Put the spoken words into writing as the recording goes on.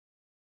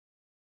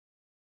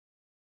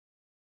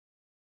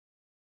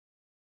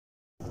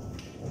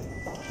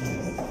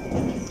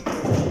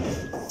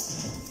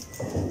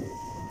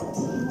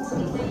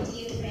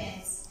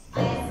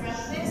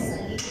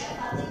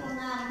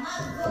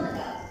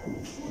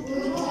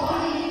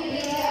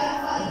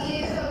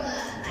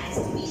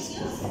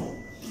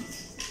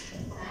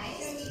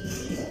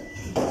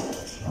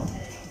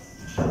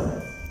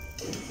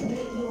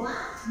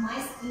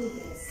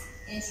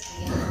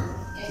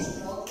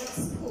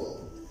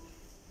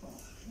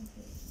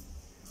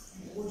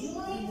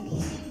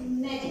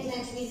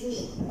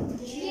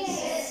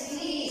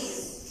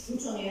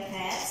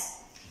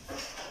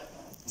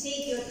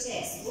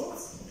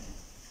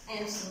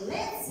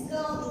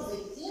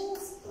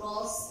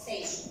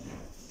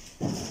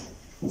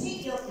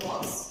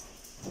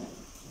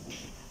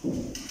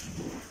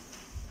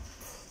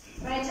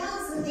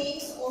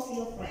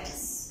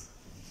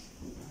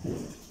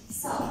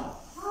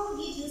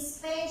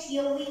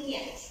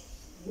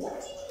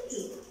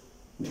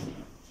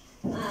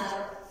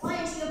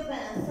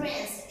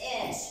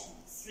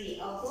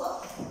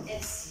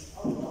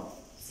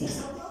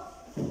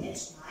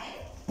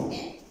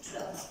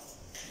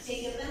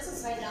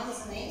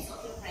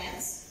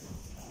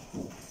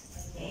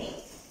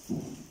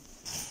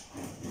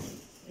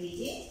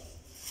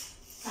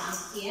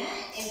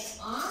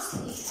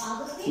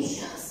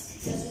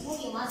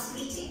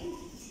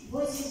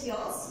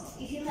girls,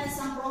 if you have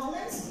some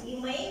problems,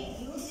 you may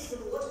use the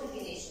word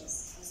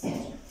combinations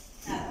instead.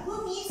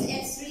 Who meets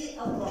at 3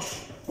 o'clock?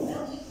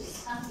 Well, you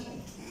please come here.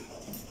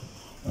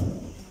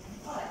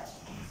 Alright.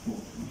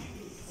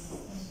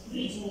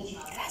 Greeting each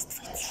other.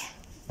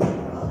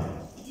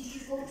 Did you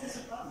go to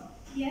the park?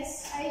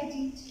 Yes, I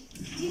did.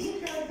 Did you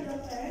help your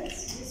parents?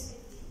 Yes.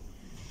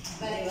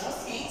 Very well,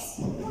 thanks.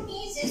 Who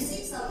meets at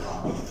 6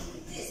 o'clock?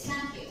 Please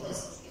come here,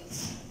 boys and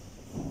girls.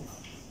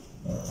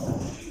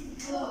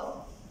 Hello.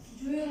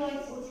 Do you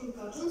like watching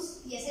cartoons?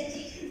 Yes, I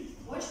did.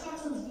 Which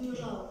cartoons do you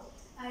know?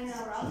 I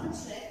know Ralph and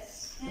Shrek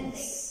and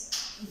Lex.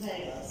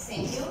 Very well,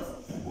 thank you.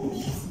 Who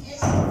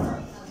meets at 9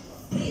 o'clock?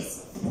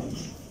 Please.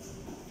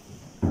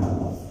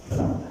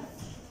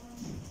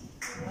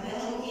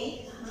 Well, okay.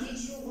 Did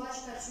you watch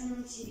cartoon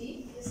on TV?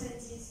 Yes, I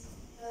did.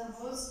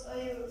 What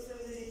are your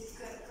favorite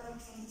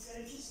cartoon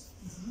characters?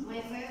 My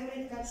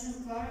favorite cartoon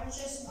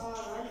characters are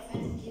Ralph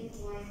and King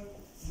Lion.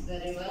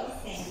 Very well,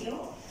 thank you.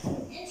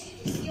 And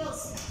you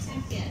girls,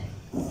 come here.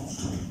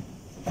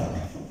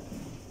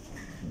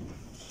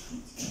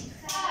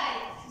 Hi,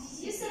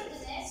 did you serve the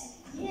net?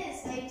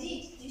 Yes, I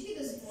did. Did you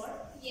do sport?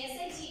 Yes,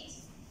 I did.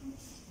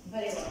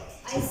 Very well.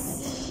 I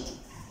see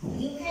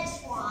you had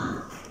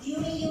fun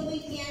during your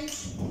weekend,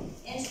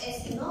 and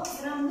as you know,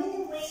 there are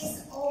many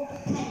ways of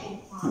having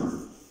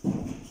fun.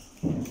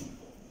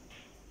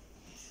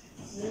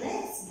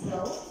 Let's go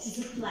to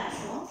the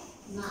platform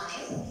 9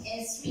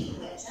 and 3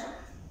 question,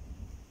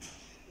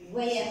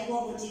 where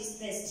Forward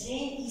Express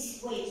train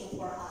is waiting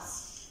for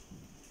us.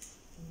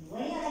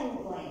 Where are you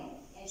going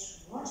and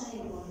what are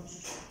you going to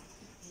do?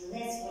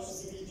 Let's watch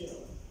the video.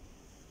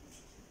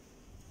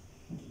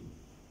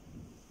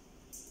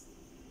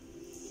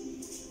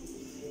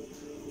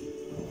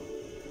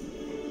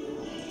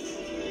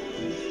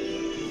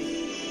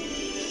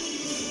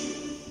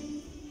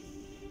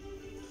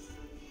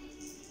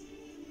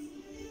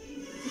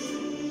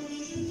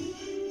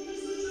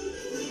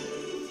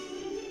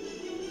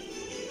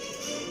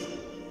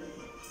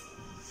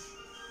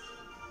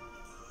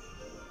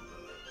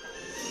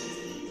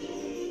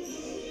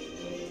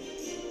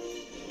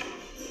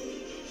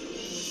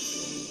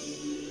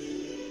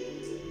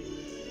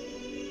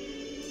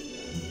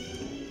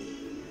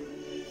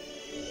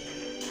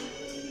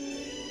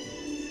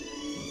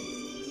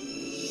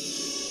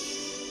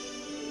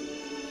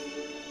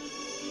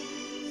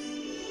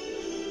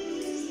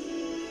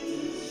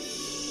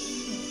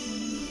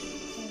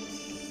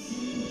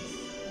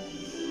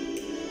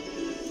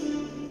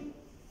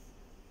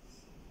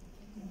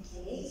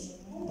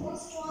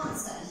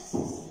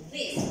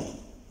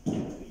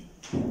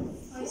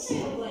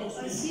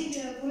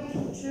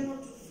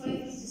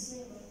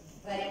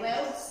 Very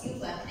well,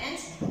 super. And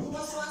who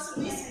wants to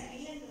answer this?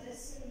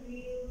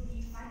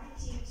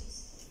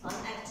 Fun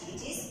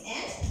activities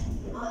and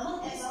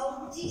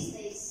about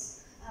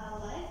Disney's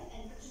life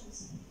and cartoons.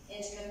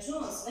 And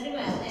cartoons. Very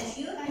well. And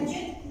you? And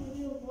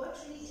we will watch,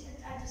 read and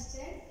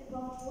understand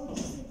about Walt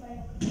Disney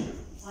biography.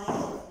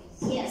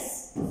 Biography. Yes,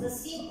 the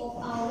theme of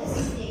our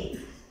lesson today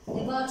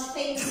about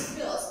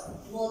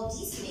FamousFirsts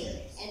WaltDisney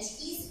and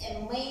his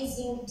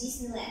amazing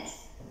Disneyland.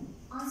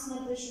 Answer my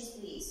questions,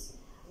 please.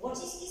 What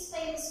is he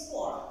famous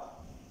for?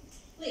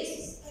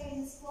 Please.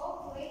 Famous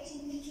for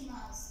creating Mickey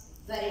Mouse.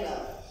 Very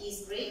well. He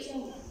is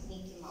creating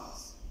Mickey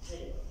Mouse.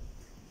 Very well.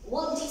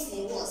 Walt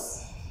Disney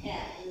was a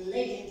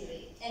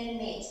legendary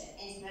animator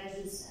and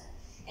producer,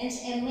 and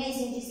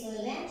amazing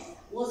Disneyland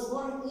was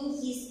born in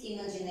his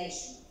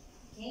imagination.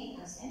 Okay,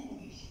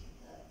 understand?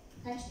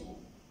 Continue.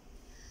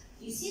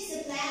 You see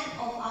the plan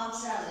of our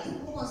traveling.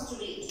 Who wants to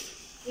read?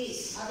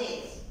 Please,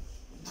 Adele.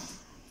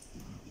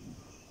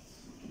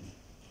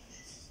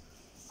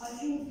 I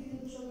think we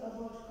will talk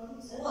about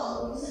cartoons. Well,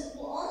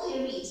 only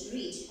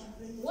read.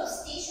 What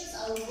stations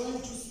are we going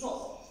to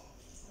stop?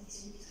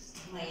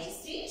 Main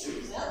Street.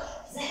 Well,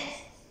 then.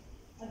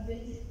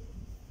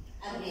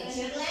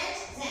 Adventureland.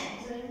 Then.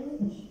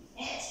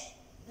 And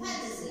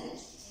Fantasyland.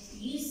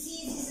 You see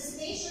these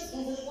stations in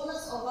the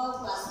corners of our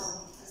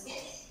classroom.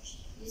 Understand?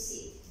 You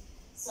see.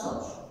 So,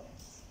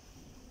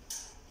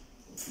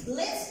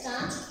 let's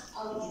start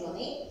our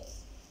journey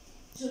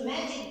to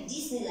Magic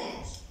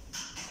Disneyland.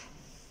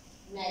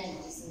 Magic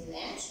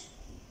Disneyland,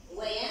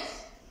 where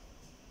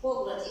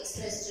Forward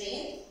Express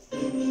train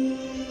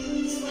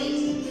is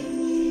waiting.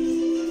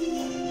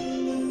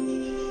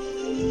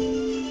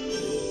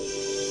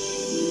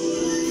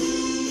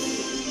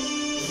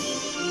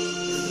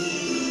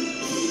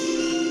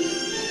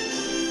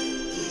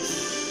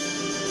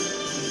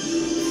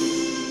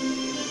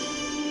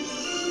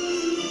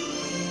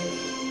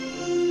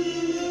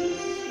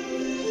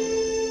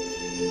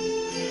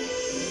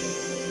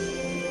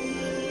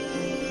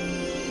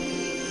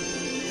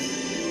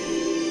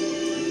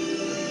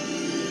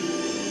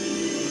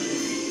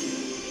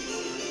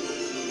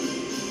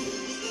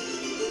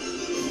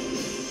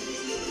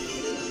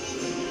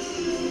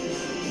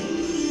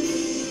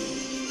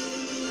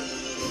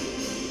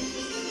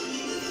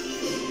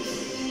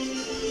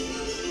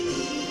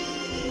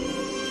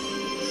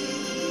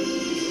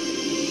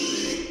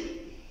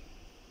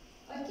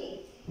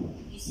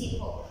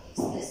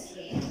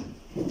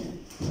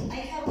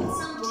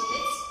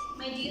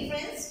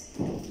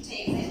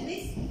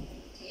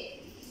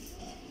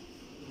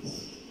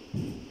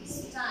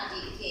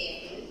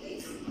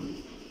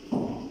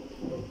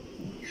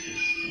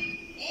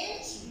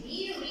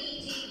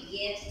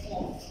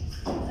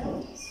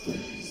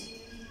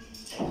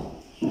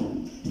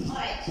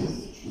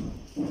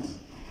 The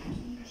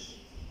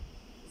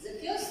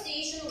first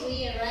station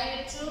we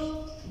arrived to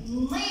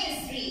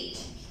Main Street.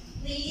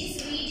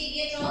 Please read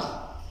it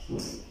all.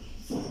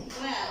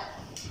 Well,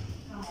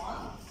 come on.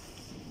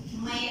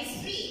 Main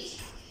Street.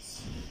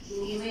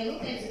 You may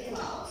look at the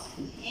clouds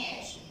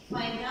and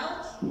find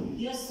out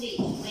your street,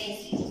 Main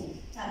Street.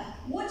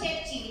 What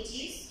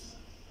activities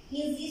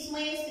in this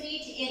Main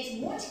Street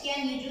and what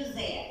can you do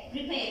there?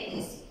 Prepare,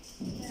 please.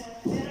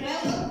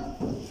 Well,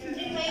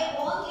 prepare,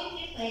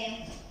 only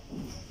prepare.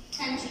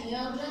 Continue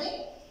our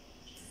journey.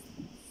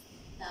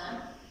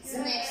 Done. The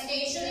next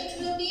station it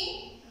will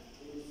be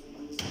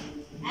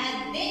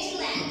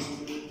Adventureland.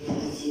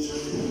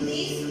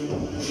 Please.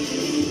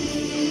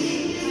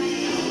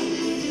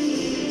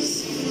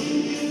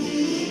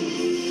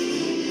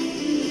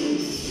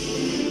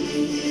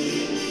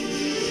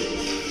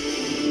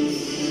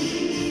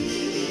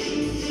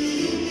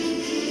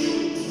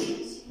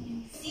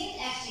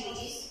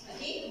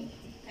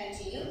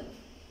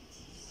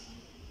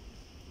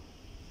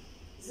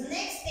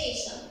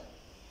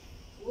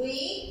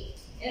 We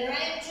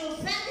arrived to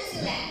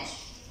Fantasyland.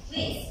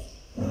 Please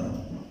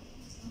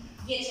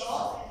get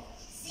off.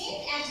 Think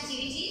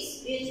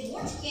activities with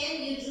what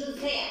can you do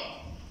there?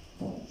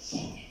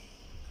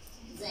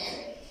 Then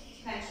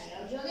continue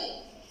our journey.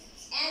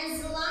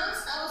 And the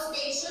last our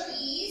station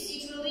is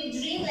it will be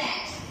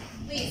Dreamland.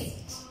 Please.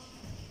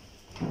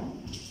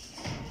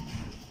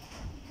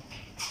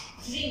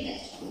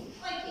 Dreamland.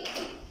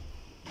 Okay.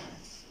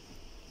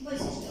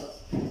 Boys and girls,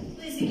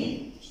 please begin.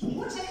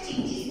 What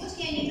activities? What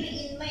can you do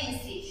in Main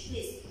Street,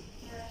 please?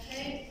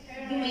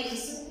 You may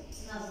listen.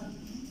 I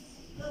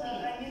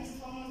went to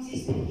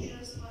FamousDisney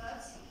just for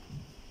us.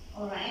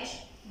 All right.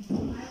 I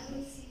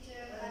will see the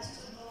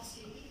basketball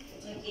city.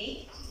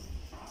 Okay.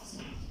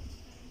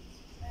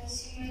 I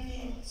see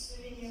many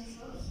souvenir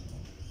shops.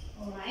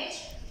 All right.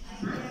 I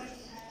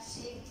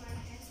shake my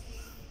hands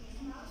with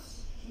Mickey Mouse.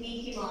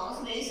 Mickey Mouse,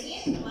 very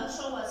good. Well,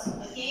 show us.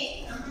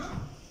 Okay.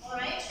 All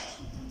right.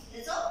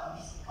 That's all.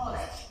 All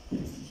right.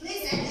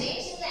 Please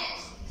Adventureland.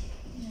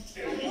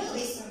 You will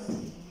listen.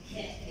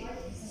 Yeah.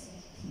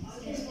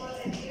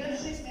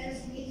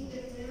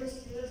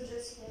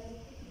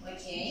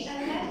 Okay. I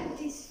like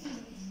this film,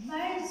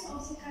 Pirates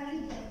of the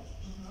Caribbean.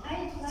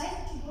 I'd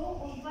like to go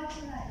on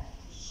water ride.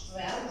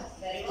 Well,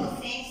 very well.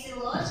 Thanks a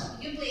lot.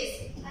 You please.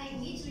 I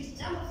need to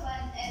jump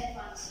on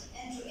elephants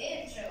and to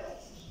air travel.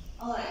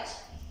 All right.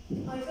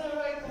 I can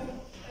ride on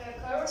a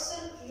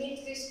carousel,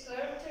 meet these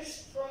characters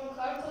from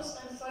cartoons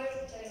and fairy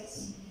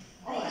tales.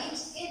 All I right. eat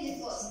candy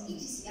floss. It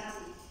is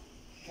yummy.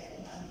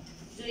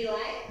 Do you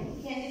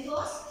like candy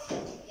floss?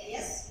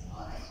 Yes.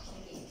 All right.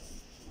 Okay.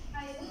 I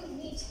will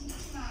meet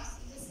Mickey Mouse,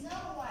 the Snow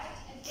White,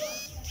 a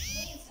ghost, a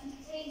prince and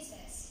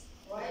princess.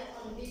 Ride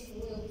on big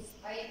wheels.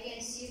 I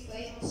can see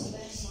famous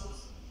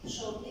landmarks.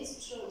 Show, please.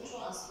 Show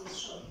us, please.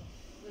 Show.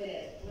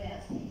 Where?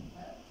 Well,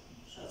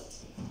 show.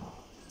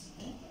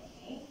 Okay.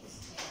 Thank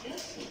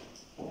you.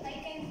 I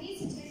can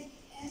visit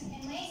an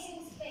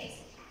amazing space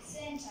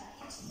center.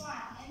 It's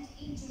fun and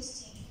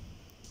interesting.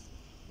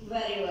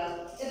 Very well.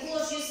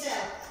 Applaud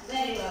yourself.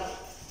 Very well.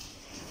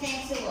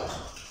 Thanks a lot.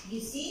 You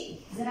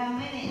see, there are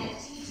many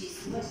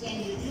activities. What can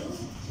you do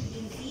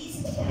in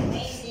this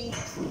amazing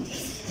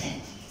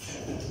Disneyland?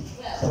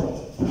 Well,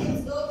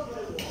 let's go for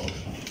a walk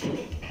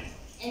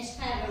and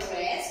have a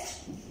rest.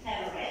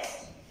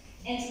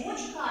 And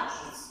watch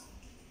cartoons.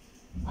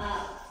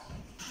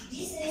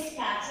 Disney's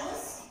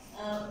cartoons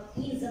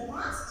in the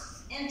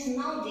past and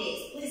nowadays.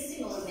 Please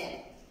simulate them.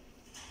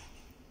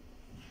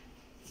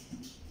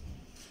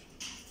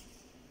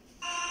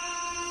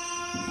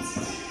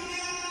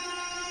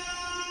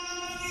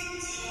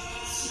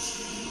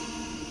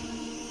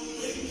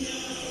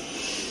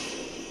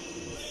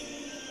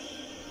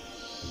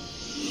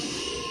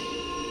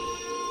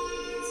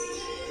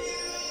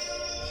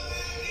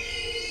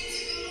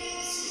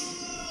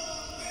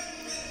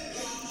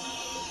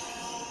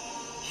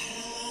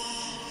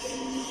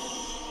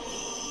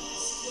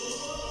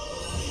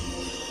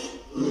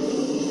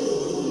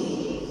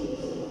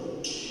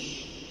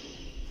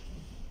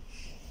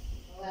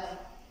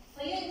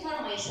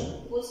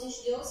 Boys and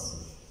girls,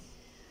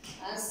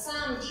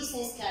 some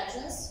Disney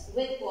cartoons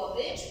were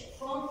copied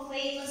from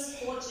famous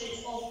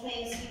portraits of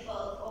famous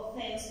people, of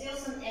famous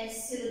persons and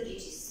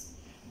celebrities.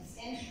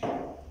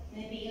 Understand?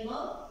 Maybe you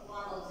know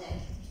one of them.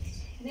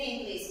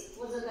 Name, please.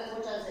 What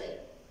are they?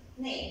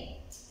 Name.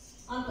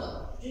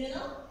 Anton, do you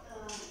know?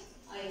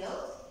 I know.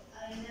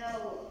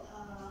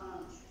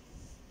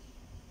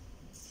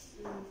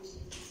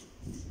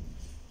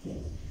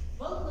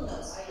 Well, who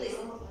knows? Please.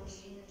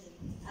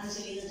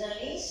 Angelina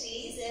Jolie, she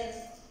is a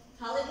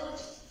Hollywood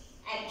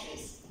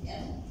actress,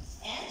 yeah?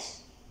 And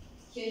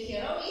her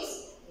hero is,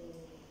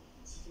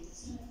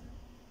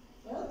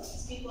 well,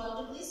 speak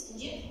louder please,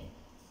 Jim.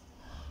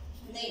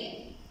 Name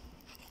it.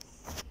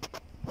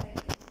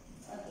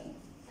 Okay,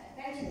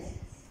 continue.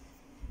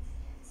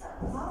 So,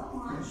 how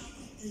much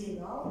do you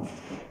know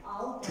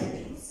our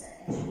producer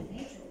and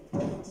animator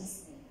Walt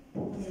Disney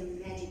on the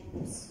magic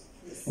books,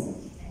 please?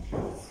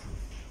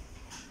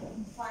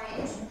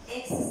 Find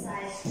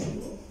exercise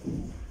 2.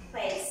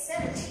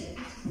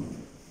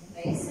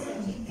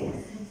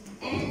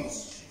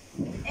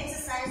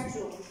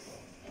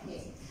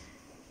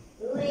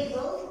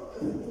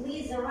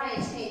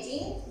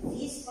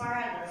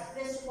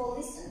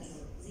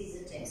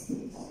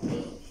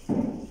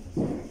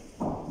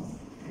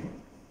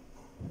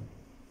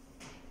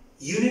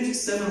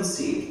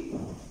 7C.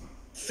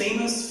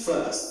 Famous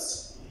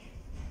Firsts.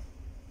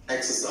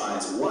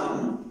 Exercise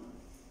 1,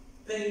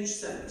 page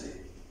 70.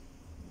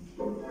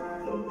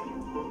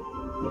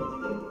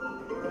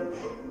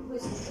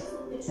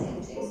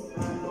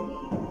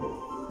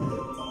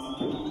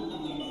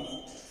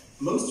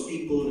 Most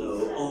people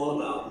know all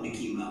about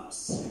Mickey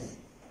Mouse.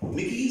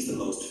 Mickey is the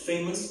most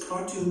famous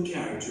cartoon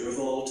character of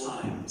all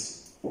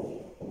times.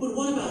 But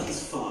what about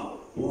his father,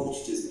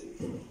 Walt Disney?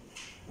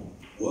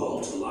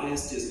 Walt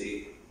Elias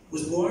Disney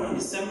was born on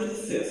December the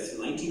 5th,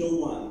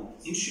 1901,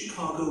 in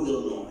Chicago,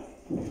 Illinois.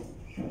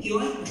 He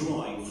liked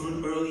drawing from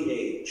an early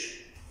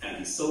age, and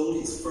he sold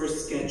his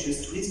first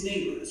sketches to his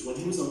neighbors when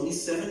he was only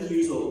 7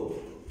 years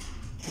old.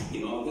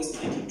 In August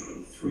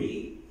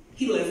 1923,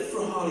 he left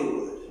for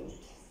Hollywood.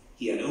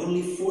 He had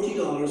only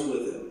 $40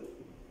 with him.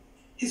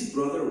 His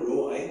brother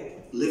Roy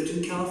lived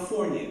in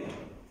California,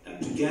 and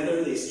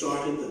together they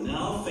started the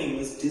now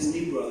famous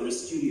Disney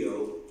Brothers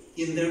studio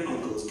in their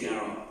uncle's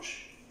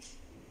garage.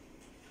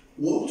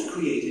 Walt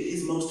created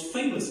his most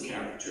famous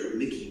character,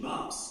 Mickey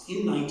Mouse,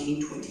 in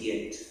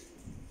 1928.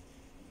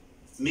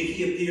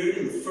 Mickey appeared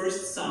in the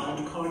first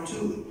sound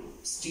cartoon,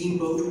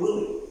 Steamboat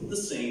Willie, the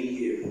same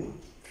year.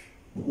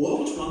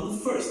 Walt won the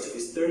first of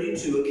his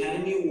 32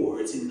 Academy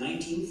Awards in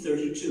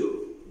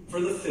 1932 for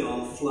the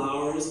film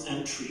Flowers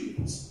and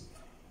Trees.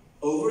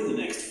 Over the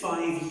next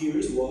 5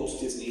 years, Walt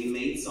Disney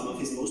made some of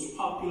his most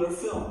popular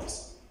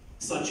films,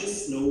 such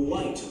as Snow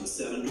White and the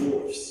Seven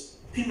Dwarfs,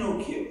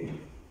 Pinocchio,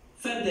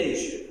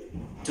 Fantasia,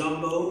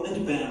 Dumbo,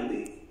 and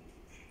Bambi.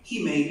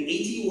 He made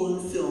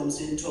 81 films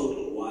in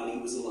total while he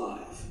was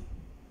alive.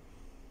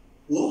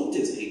 Walt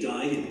Disney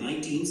died in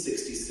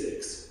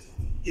 1966.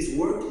 His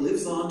work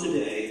lives on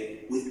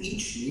today, with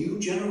each new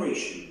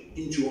generation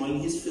enjoying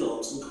his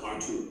films and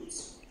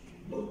cartoons.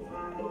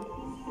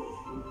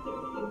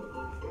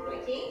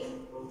 Okay,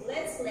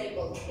 let's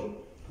label.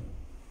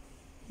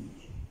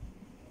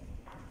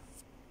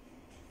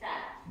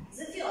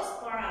 The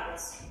first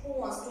paragraph. Who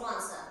wants to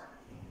answer?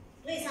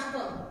 Please,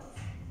 Anton.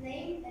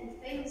 Name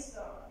and famous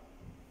bird.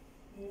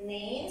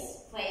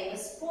 Names,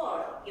 famous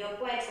bird. You're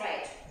quite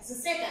right. The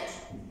second.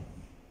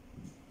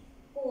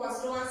 Who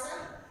wants to answer?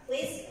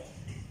 Please.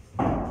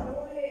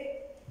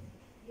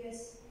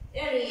 Yes.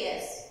 Early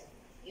years.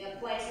 You're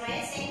quite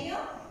right, thank you.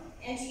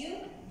 And you?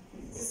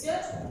 The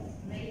third?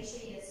 Later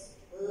years.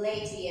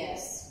 Late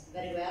years.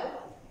 Very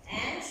well.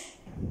 And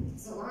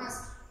the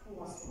last. Who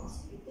wants to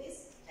answer? You please.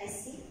 I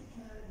see.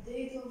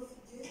 Date of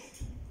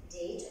death.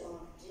 Date of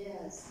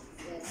death.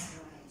 That's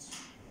right.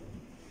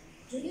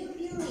 Do you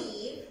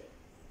believe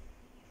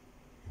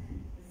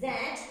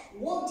that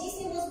Walt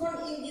Disney was born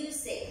in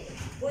USA?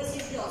 Boys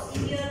and girls,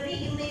 if you agree,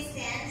 you may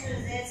stand.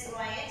 That's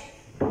right.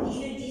 If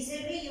you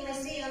disagree, you may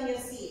stay on your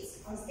seats.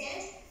 On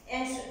stand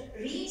and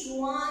reach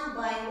one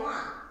by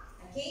one.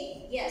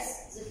 Okay?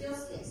 Yes, the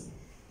first is.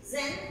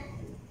 Then,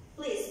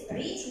 please,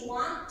 reach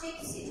one. Take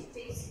a seat.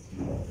 Take a seat.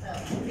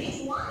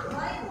 Reach one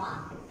by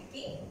one.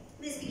 Okay?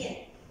 Please begin.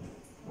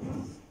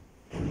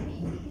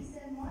 Mickey is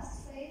the most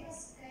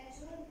famous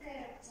cartoon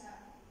character.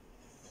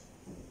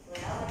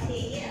 Well,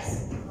 okay,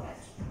 yes.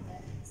 Correct.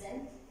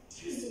 Then,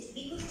 take a seat.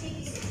 Be good, take a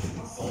seat.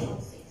 I'll see you on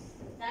the seat.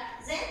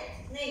 Then,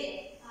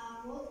 Nelly.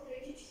 Walt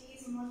created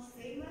his most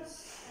famous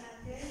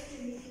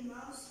character, Mickey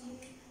Mouse, in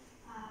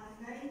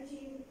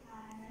 1990.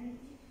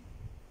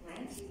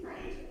 1990.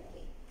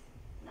 Okay.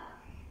 Now,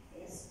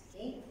 yes,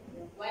 okay.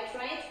 You're quite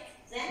right.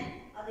 Then,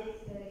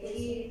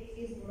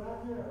 His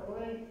brother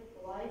Roy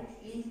lived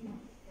in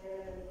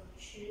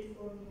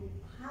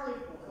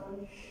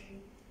California.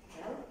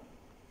 well,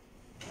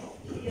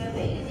 if you are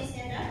ready, you may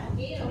stand up.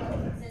 Okay,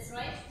 that's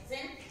right.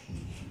 Then,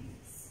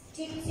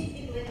 take a seat,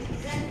 people.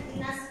 Then,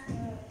 last.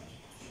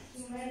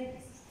 He made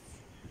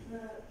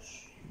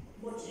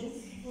 14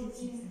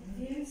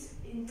 films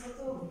in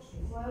total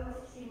while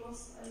he was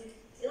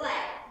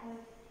alive.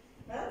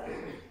 Well,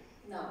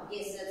 no,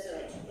 yes, that's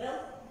right. Well,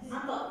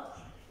 Anton.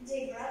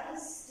 The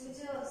Brothers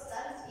studio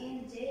started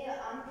in their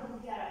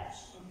uncle's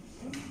garage.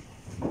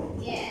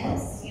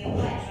 Yes, you're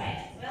quite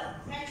right. Well,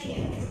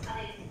 continue.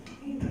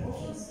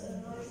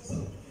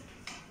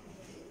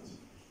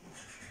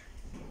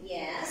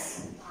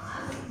 Yes.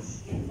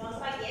 Don't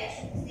forget.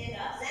 Stand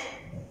up then.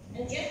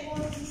 And just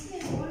Walt Disney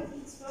won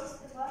its first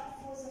award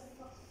for the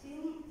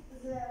film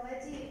The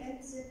Lady and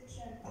the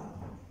Tramp.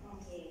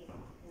 okay.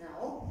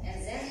 No. And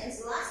then, and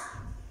the last.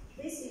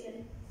 Please,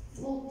 Steven.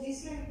 Walt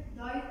Disney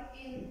died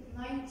in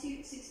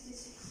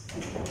 1966.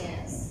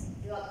 Yes,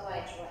 you are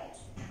quite right.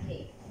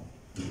 Okay.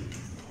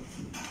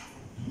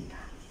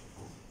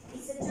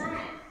 It's a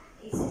time.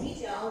 It's a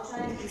teacher. Our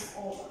time is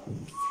over.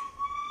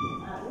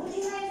 Would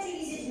you like to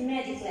visit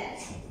Medicland?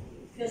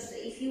 First,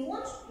 if you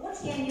want, what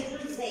can you do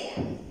there?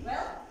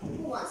 Well,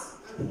 who wants?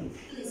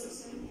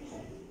 Please.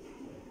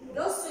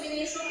 Go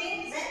souvenir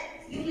shopping. Then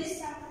you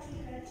please.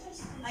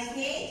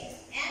 Okay.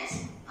 And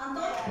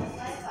Anton.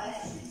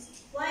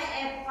 Fly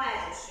a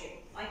pirate ship.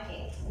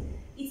 Okay.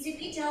 It's a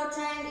pity our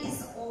time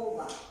is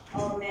over.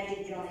 Our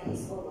magic journey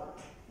is over.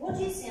 What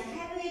do you think?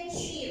 Have we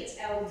achieved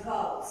our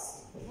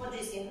goals? What do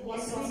you think?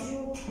 Yes,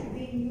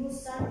 we knew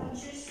some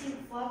interesting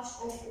facts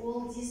of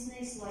Walt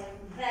Disney's life.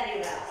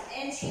 Very well.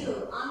 And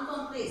you,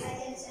 Anton, please. I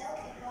can tell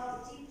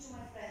about it to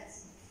my friends.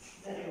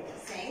 Very well.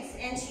 Thanks.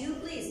 And you,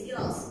 please,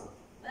 girls.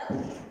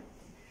 Well,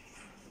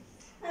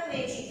 how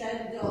many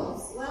cheetah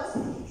girls? Well,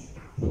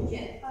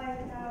 Jen. I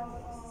have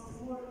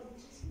more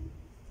interesting.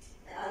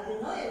 You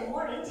know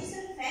more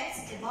interesting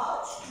facts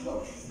about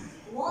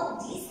Walt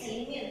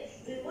Disney.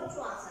 Do you want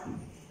to answer?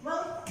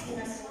 Well,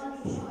 I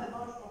want to know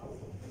about Walt.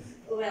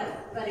 well,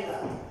 very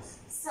well.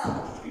 So,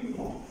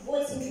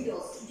 boys and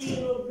girls,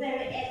 you were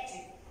very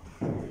active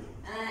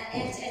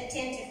and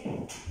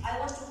attentive. I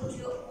want to put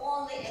you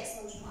only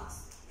excellent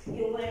marks.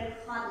 You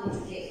worked hardly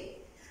today.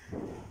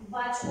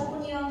 But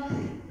open your,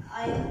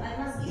 I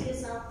must give you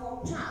some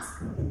home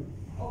task.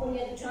 Open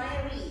your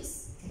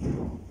diaries.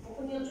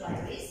 Open your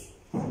diaries.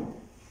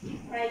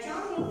 Write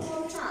down your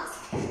home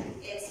task.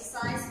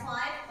 Exercise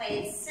 5,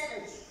 page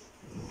 70.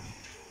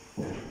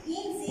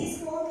 In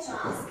this home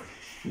task,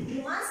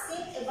 you must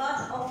think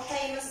about a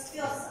famous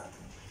person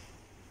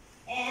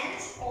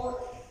and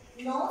or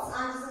notes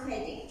under the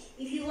heading.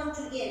 If you want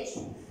to get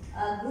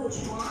good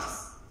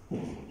marks,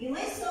 you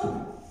may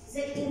search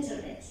the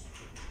internet.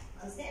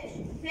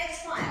 Understand? Fact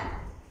file.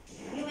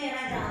 You may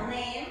write down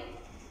name,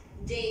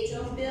 date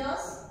of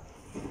birth,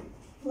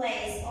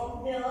 place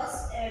of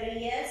birth,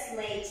 early years,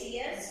 late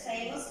years,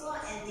 famous for,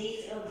 and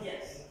date of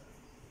death.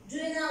 Do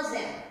you know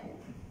them?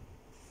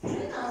 Do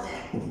you know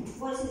them?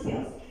 What is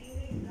it?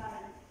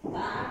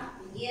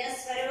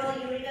 Yes, very well.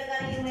 Yuri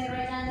Gagarin, you may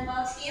write down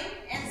about him.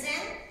 And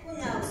then, who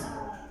knows?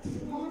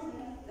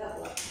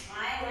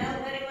 Right, well,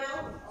 very well.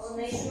 All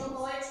national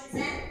poet.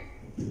 Then?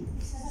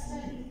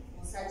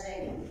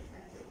 Musajay.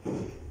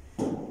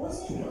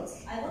 Boys and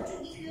girls, I want to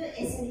give you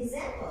as an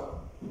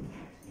example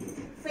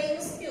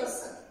famous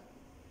person.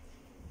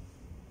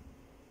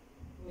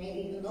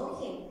 Maybe you know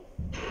him.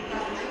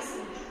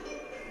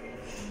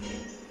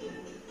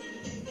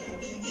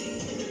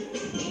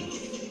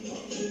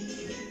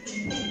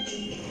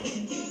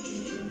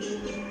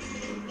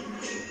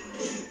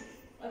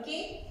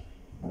 Okay?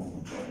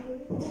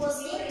 Who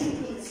was he?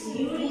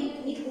 Yuri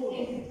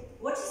Nikulin.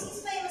 What is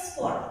he famous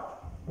for?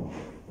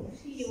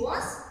 He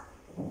was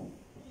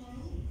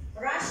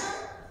Russian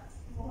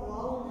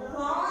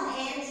clown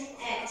and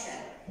actor.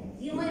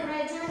 You may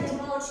write down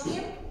about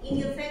him in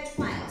your fact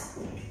files.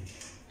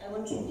 I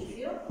want to give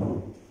you.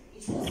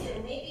 It was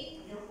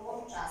maybe your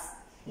home task.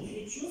 If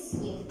you choose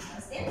him,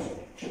 understand?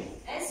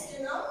 As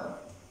you know,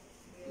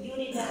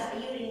 Yuri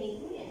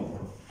Nikulin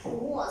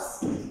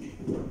was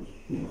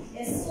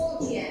a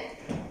soldier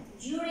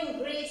during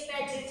Great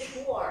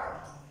Patriotic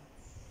War.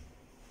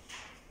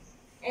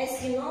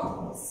 As you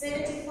know,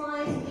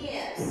 75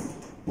 years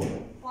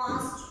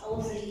passed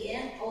of the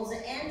end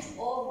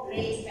of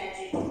Great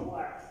Patriotic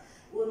War.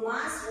 We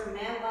must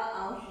remember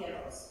our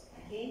heroes.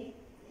 Okay?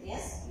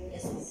 Yes?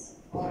 Yes.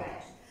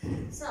 Alright.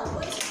 So,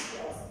 boys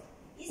and girls,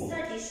 it's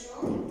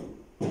traditional.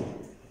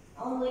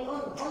 On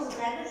the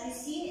package you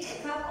see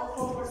a cup of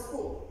copper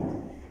school.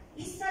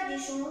 It's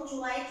traditional to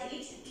light it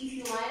if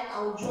you like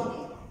our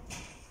journey.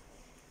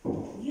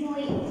 You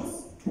may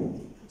use,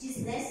 it is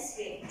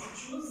necessary to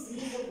choose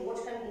these word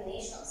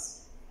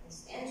combinations.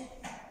 Understand?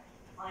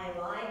 I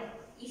like.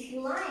 If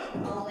you like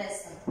our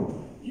lesson,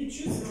 you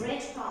choose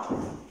red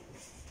color.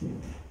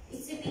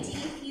 It's a pity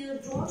if you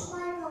don't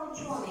like our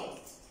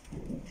journey.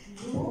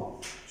 You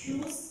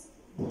choose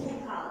blue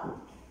color.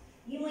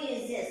 You may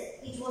use this.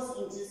 It was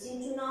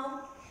interesting to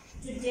know.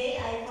 Today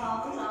I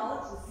found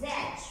out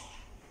that.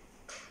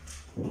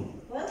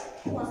 Well,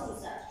 who wants to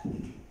start?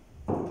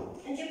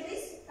 And you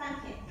please, thank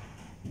you.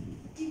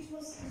 It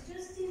was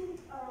interesting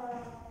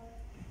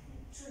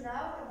to know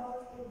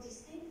about Walt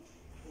Disney.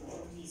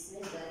 Walt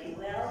Disney, very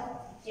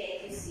well.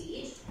 Take a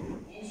seat.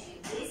 And you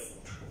please.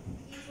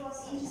 It was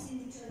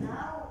interesting to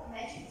know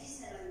Magic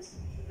Disneyland.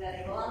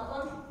 Very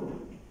well,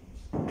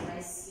 Anton.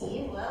 I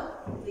see. Well,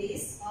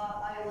 please.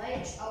 I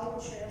liked our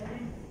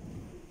children.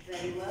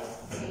 Very well.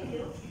 Thank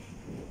you.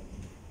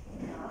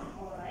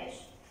 All right.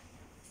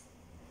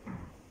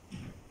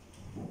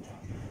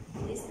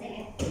 Please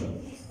name. It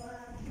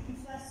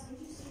was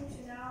interesting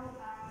to know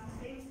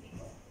famous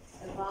people.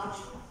 About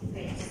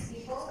famous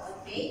people.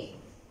 Okay.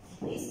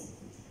 Please.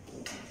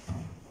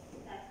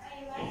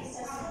 I liked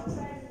our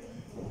traveling.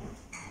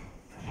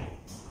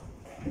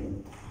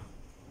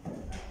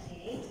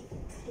 Okay.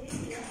 Please.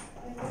 Yeah.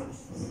 I want to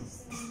visit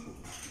some.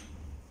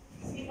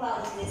 Speak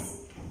loud,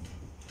 please.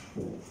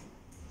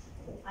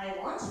 I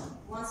want.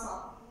 Once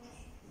more.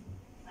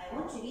 I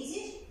want to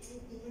visit.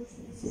 I want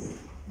to visit.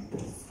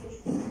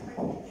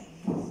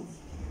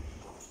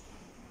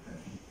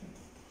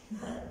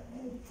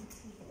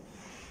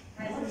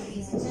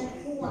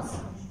 Who wants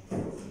some?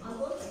 I'm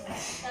going to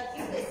help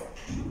you with.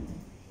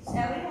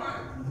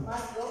 Everyone,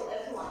 let's go,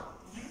 everyone.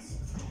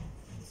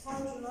 It's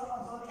fun to know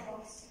about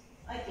books.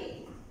 Okay.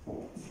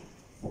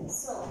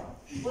 So,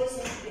 boys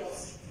and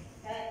girls,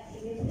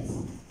 give me this.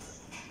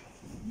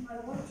 I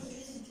want to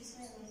visit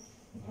Disneyland.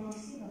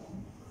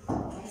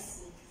 I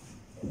see.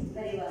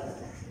 Very well.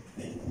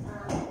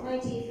 My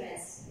dear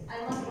friends,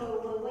 I must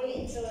go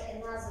away to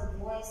another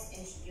boys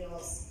and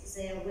girls.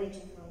 They are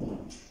waiting for me.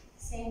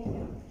 Thank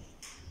you.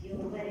 You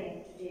were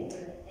today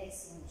very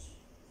excellent.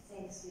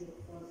 Thanks you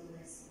for the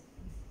lesson.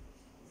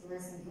 The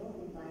lesson will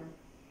be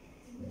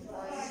bye.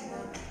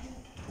 Bye.